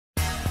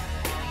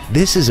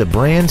This is a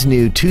brand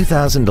new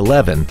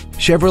 2011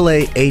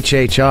 Chevrolet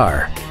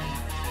HHR.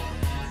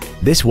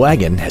 This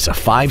wagon has a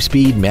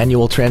 5-speed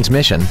manual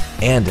transmission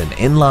and an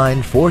inline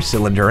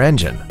 4-cylinder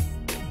engine.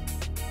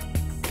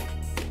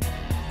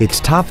 Its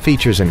top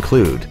features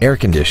include air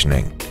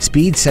conditioning,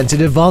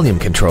 speed-sensitive volume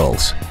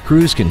controls,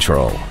 cruise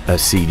control, a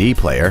CD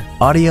player,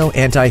 audio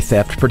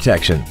anti-theft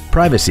protection,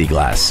 privacy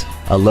glass,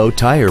 a low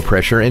tire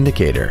pressure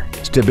indicator,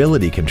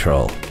 stability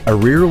control, a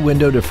rear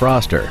window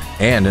defroster,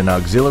 and an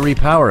auxiliary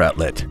power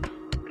outlet.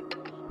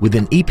 With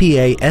an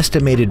EPA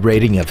estimated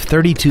rating of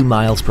 32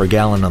 miles per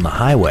gallon on the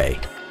highway,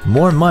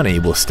 more money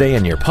will stay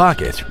in your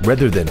pocket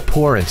rather than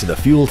pour into the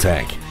fuel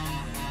tank.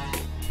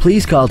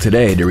 Please call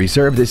today to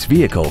reserve this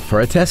vehicle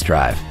for a test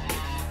drive.